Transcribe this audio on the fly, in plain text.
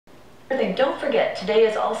and don't forget, today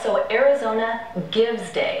is also Arizona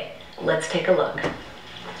Gives Day. Let's take a look.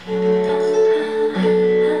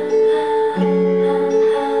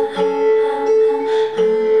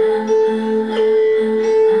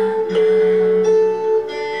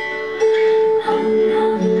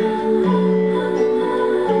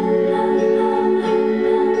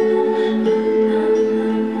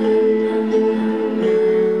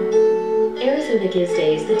 Arizona Gives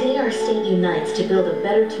Day is the day our state unites to build a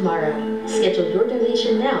better tomorrow. Schedule your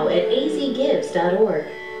donation now at azgives.org.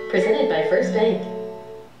 Presented by First Bank.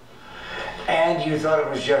 And you thought it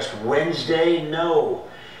was just Wednesday? No.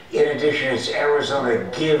 In addition, it's Arizona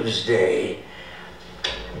Gives Day.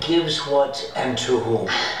 Gives what and to whom?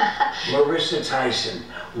 Marissa Tyson,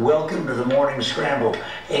 welcome to the Morning Scramble.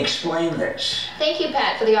 Explain this. Thank you,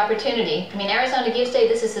 Pat, for the opportunity. I mean, Arizona Gives Day,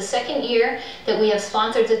 this is the second year that we have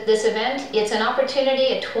sponsored this event. It's an opportunity,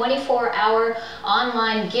 a 24-hour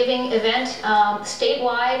online giving event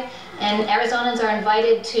statewide, and Arizonans are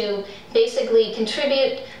invited to basically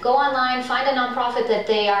contribute, go online, find a nonprofit that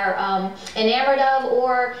they are enamored of,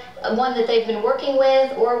 or one that they've been working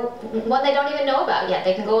with, or one they don't even know about yet.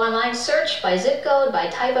 They can go online, search by zip code, by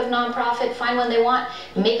type of nonprofit, find one they want,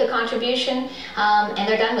 make a contribution, and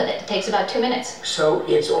they're done with it. It takes about 2 minutes. So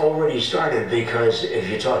it's already started, because if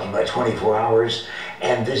you're talking about 24 hours,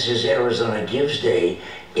 and this is Arizona Gives Day,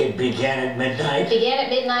 it began at midnight? It began at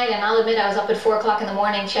midnight, and I'll admit I was up at 4 o'clock in the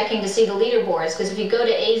morning checking to see the leaderboards, because if you go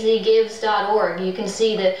to azgives.org, you can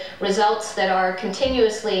see the results that are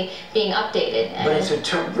continuously being updated. But it's a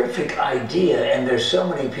terrific idea, and there's so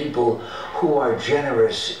many people who are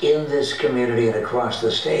generous in this community and across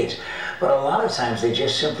the state. But a lot of times they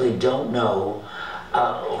just simply don't know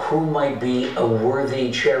who might be a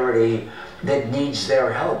worthy charity that needs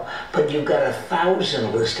their help. But you've got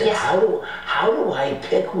 1,000 listed. Yes. How do I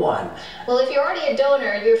pick one? Well, if you're already a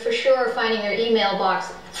donor, you're for sure finding your email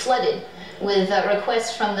box flooded with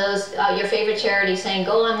requests from those your favorite charities saying,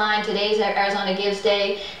 go online, today's Arizona Gives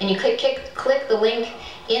Day, and you click the link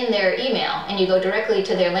in their email, and you go directly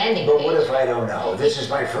to their landing page. But what if I don't know? This is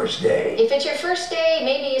my first day. If it's your first day,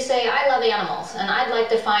 maybe you say, I love animals, and I'd like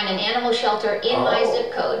to find an animal shelter in my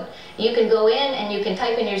zip code. You can go in and you can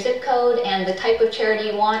type in your zip code and the type of charity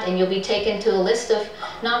you want, and you'll be taken to a list of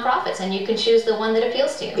nonprofits, and you can choose the one that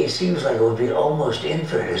appeals to you. It seems like it would be almost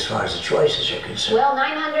infinite as far as the choices are concerned. Well,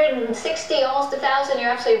 960, almost 1,000, you're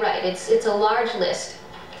absolutely right. It's a large list.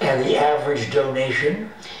 And the average donation?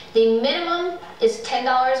 The minimum is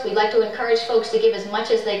 $10. We'd like to encourage folks to give as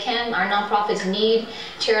much as they can. Our nonprofits need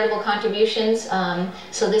charitable contributions,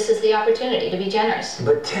 so this is the opportunity to be generous.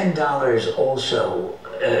 But $10 also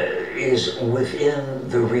is within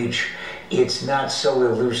the reach. It's not so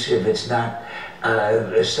elusive, it's not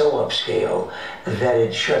so upscale that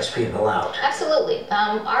it shuts people out. Absolutely.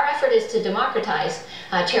 Our effort is to democratize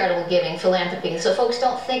charitable giving, philanthropy, so folks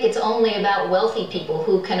don't think it's only about wealthy people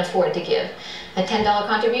who can afford to give. A $10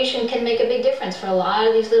 contribution can make a big difference for a lot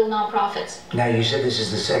of these little nonprofits. Now, you said this is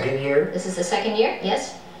the second year? This is the second year,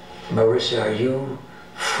 yes. Marissa, are you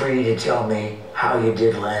free to tell me how you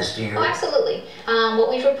did last year? Oh, absolutely. What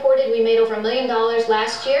we've reported, we made over $1 million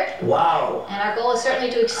last year. Wow. And our goal is certainly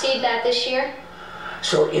to exceed that this year.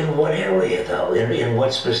 So in what area, though? In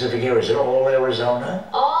what specific area? Is it all Arizona?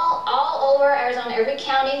 All over Arizona. Every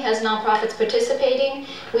county has nonprofits participating.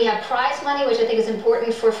 We have prize money, which I think is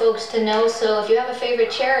important for folks to know. So if you have a favorite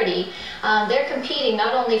charity, they're competing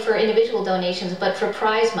not only for individual donations, but for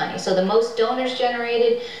prize money. So the most donors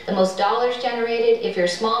generated, the most dollars generated. If you're a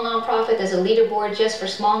small nonprofit, there's a leaderboard just for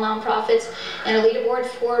small nonprofits and a leaderboard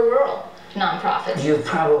for rural nonprofits. You've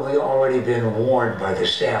probably already been warned by the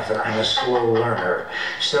staff that I'm a slow learner.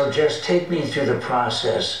 So just take me through the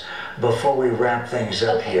process before we wrap things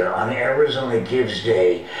up here on Arizona Gives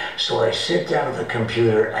Day. So I sit down at the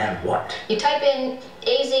computer and what? You type in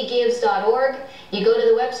azgives.org, you go to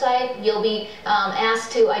the website, you'll be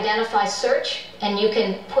asked to identify search, and you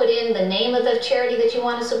can put in the name of the charity that you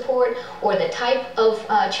want to support or the type of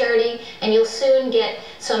charity, and you'll soon get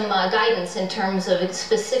some guidance in terms of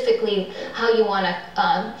specifically how you want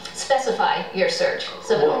to specify your search.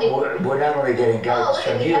 So we're not only getting guidance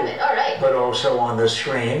from you, but also on the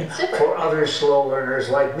screen for other slow learners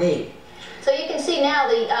like me. So you can see now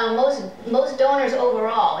the most donors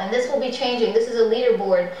overall, and this will be changing. This is a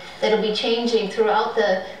leaderboard that'll be changing throughout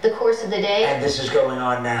the course of the day. And this is going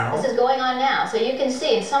on now? This is going on now. So you can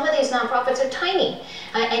see, and some of these nonprofits are tiny,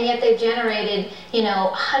 and yet they've generated, you know,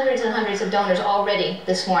 hundreds and hundreds of donors already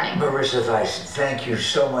this morning. Marissa Tyson, thank you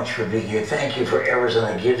so much for being here. Thank you for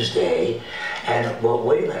Arizona Gives Day. And, well,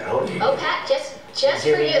 wait a minute. Oh, Pat, just Just for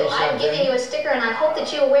you, I'm giving you a sticker, and I hope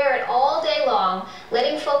that you wear it all day long,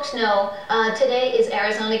 letting folks know today is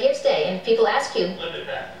Arizona Gives Day. And if people ask you, Flip it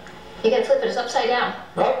back. you gotta flip it, it's upside down.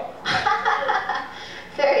 Oh,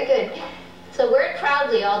 Very good. So wear it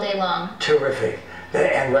proudly all day long. terrific.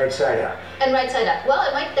 And right side up. And right side up. Well,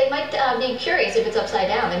 they might be curious if it's upside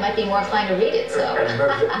down. They might be more inclined to read it, so.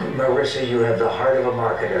 And Marissa, you have the heart of a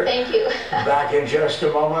marketer. Thank you. Back in just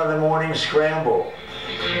a moment on the Morning Scramble.